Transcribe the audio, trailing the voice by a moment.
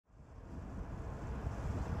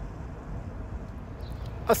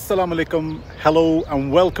Assalamu alaikum, hello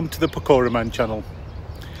and welcome to the Pakora Man channel.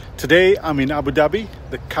 Today I'm in Abu Dhabi,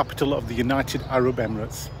 the capital of the United Arab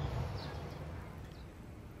Emirates.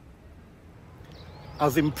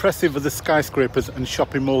 As impressive as the skyscrapers and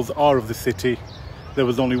shopping malls are of the city, there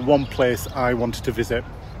was only one place I wanted to visit,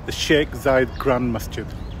 the Sheikh Zayed Grand Masjid.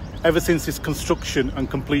 Ever since its construction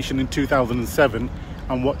and completion in 2007,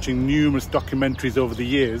 I'm watching numerous documentaries over the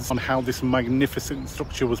years on how this magnificent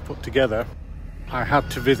structure was put together. I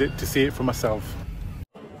had to visit to see it for myself.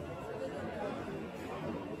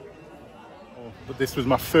 But this was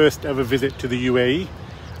my first ever visit to the UAE,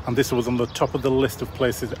 and this was on the top of the list of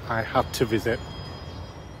places I had to visit.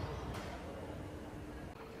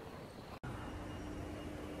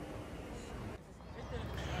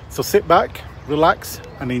 So sit back, relax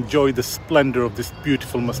and enjoy the splendor of this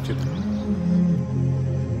beautiful masjid.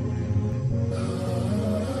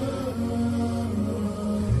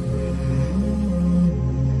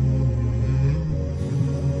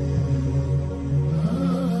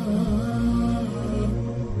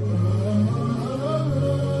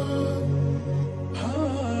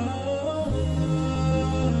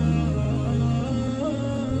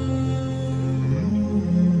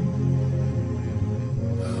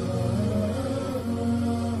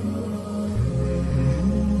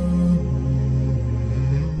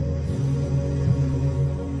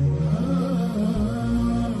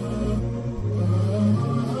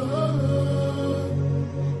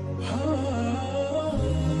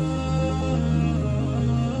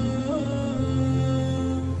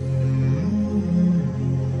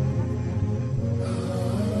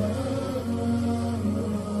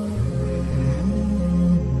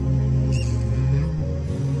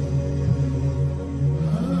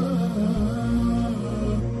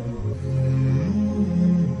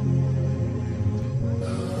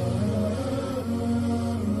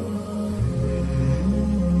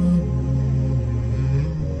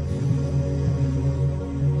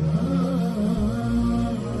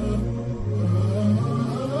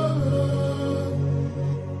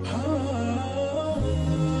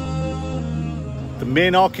 The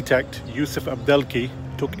main architect, Yusuf Abdelki,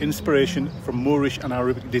 took inspiration from Moorish and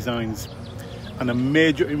Arabic designs, and a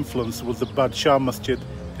major influence was the Badshah Masjid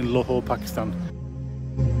in Lahore, Pakistan.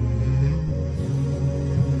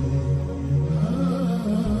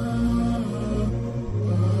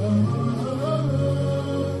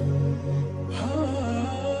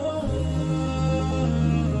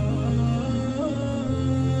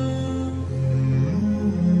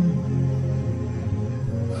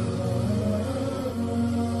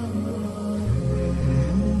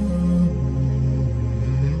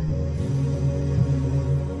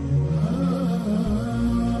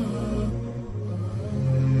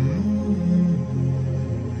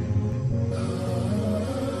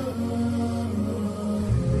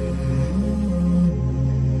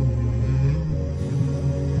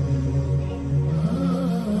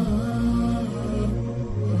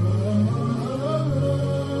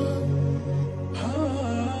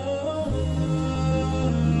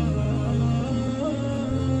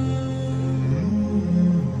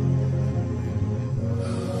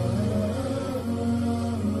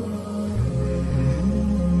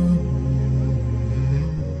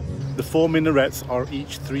 The four minarets are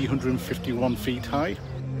each 351 feet high.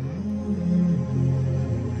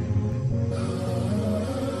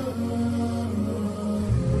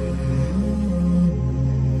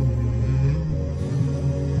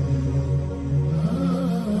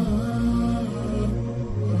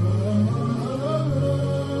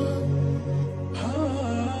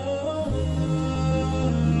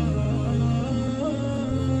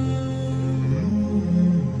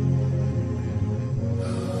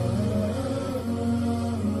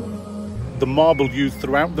 The marble used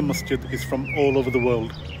throughout the masjid is from all over the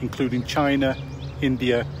world, including China,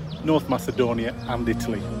 India, North Macedonia and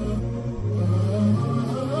Italy.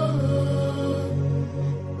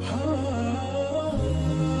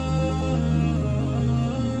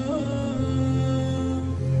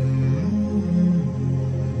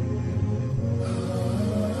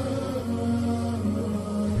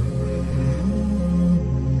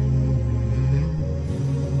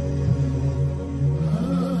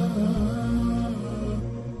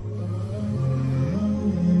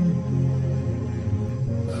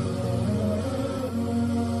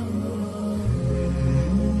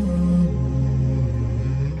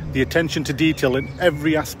 The attention to detail in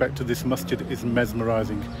every aspect of this masjid is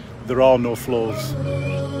mesmerizing. There are no flaws.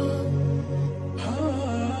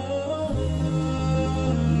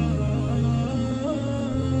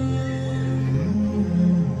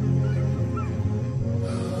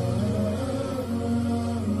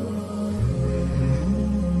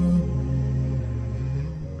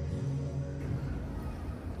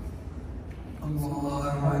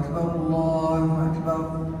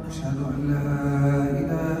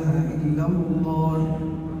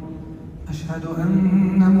 أشهد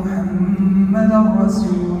أن محمدا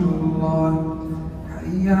رسول الله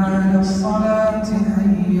حي على الصلاة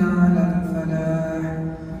حي على الفلاح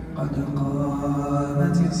قد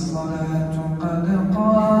قامت الصلاة قد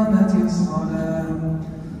قامت الصلاة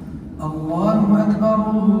الله أكبر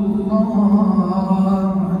الله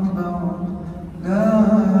أكبر لا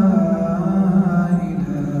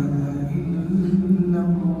إله إلا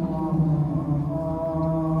الله.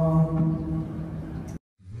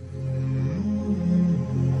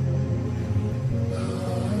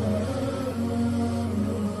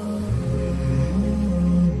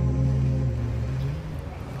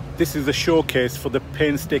 This is a showcase for the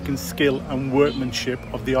painstaking skill and workmanship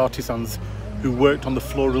of the artisans who worked on the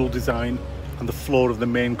floral design and the floor of the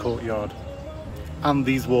main courtyard and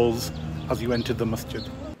these walls as you entered the masjid.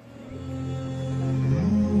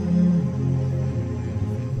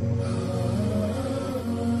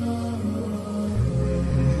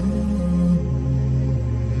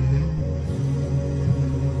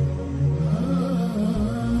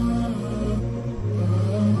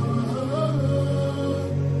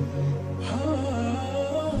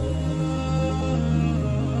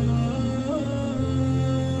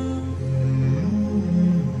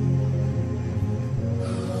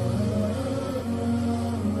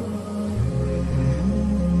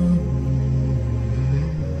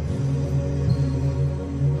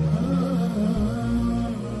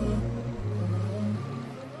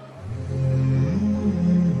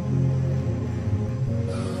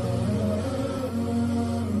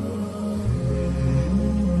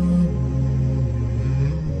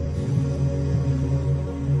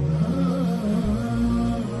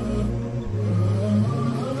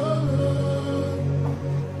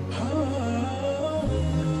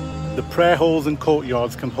 The prayer halls and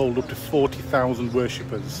courtyards can hold up to 40,000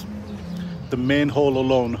 worshippers. The main hall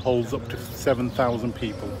alone holds up to 7,000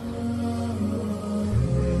 people.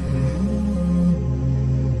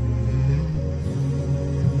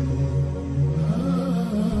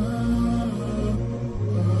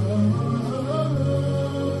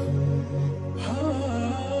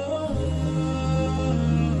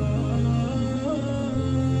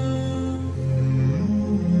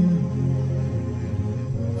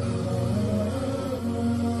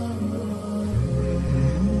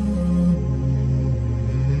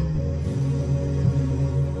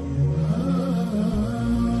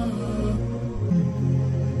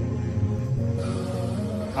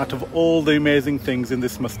 Out of all the amazing things in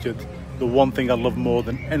this masjid, the one thing I love more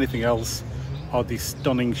than anything else are these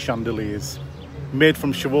stunning chandeliers. Made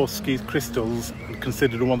from Swarovski crystals and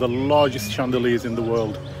considered one of the largest chandeliers in the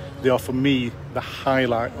world, they are for me the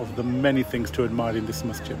highlight of the many things to admire in this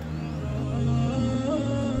masjid.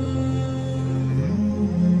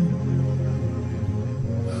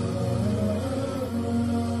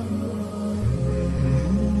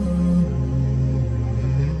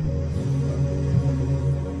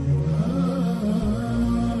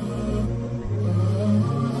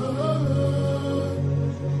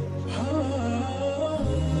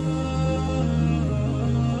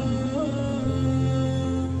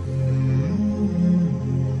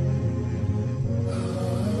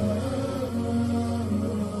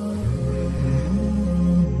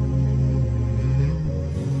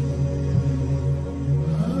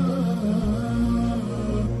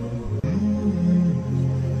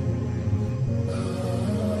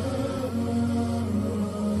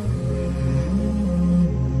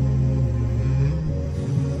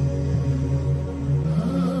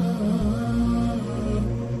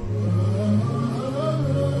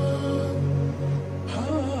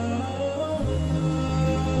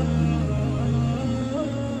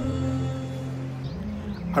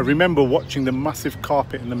 I remember watching the massive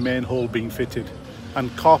carpet in the main hall being fitted,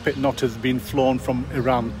 and carpet knotters being flown from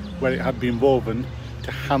Iran where it had been woven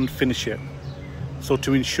to hand finish it, so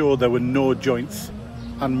to ensure there were no joints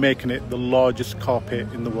and making it the largest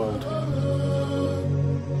carpet in the world.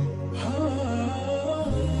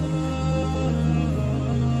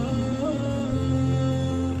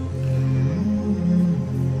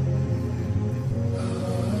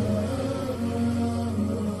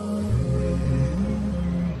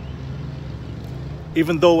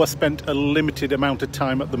 Even though I spent a limited amount of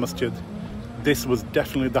time at the masjid, this was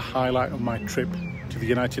definitely the highlight of my trip to the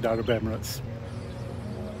United Arab Emirates.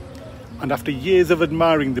 And after years of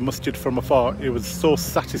admiring the masjid from afar, it was so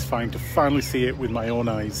satisfying to finally see it with my own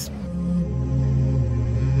eyes.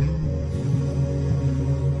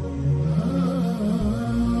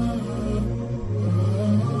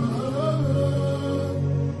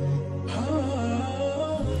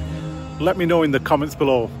 Let me know in the comments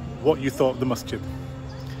below what you thought of the masjid.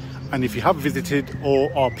 and if you have visited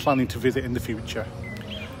or are planning to visit in the future.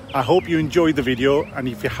 I hope you enjoyed the video, and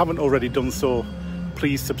if you haven't already done so,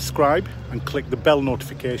 please subscribe and click the bell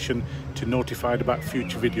notification to be notified about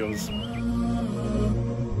future videos.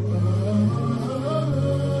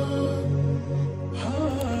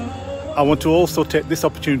 I want to also take this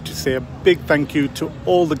opportunity to say a big thank you to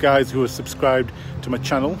all the guys who have subscribed to my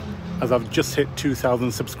channel, as I've just hit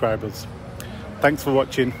 2,000 subscribers. Thanks for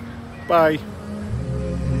watching. Bye.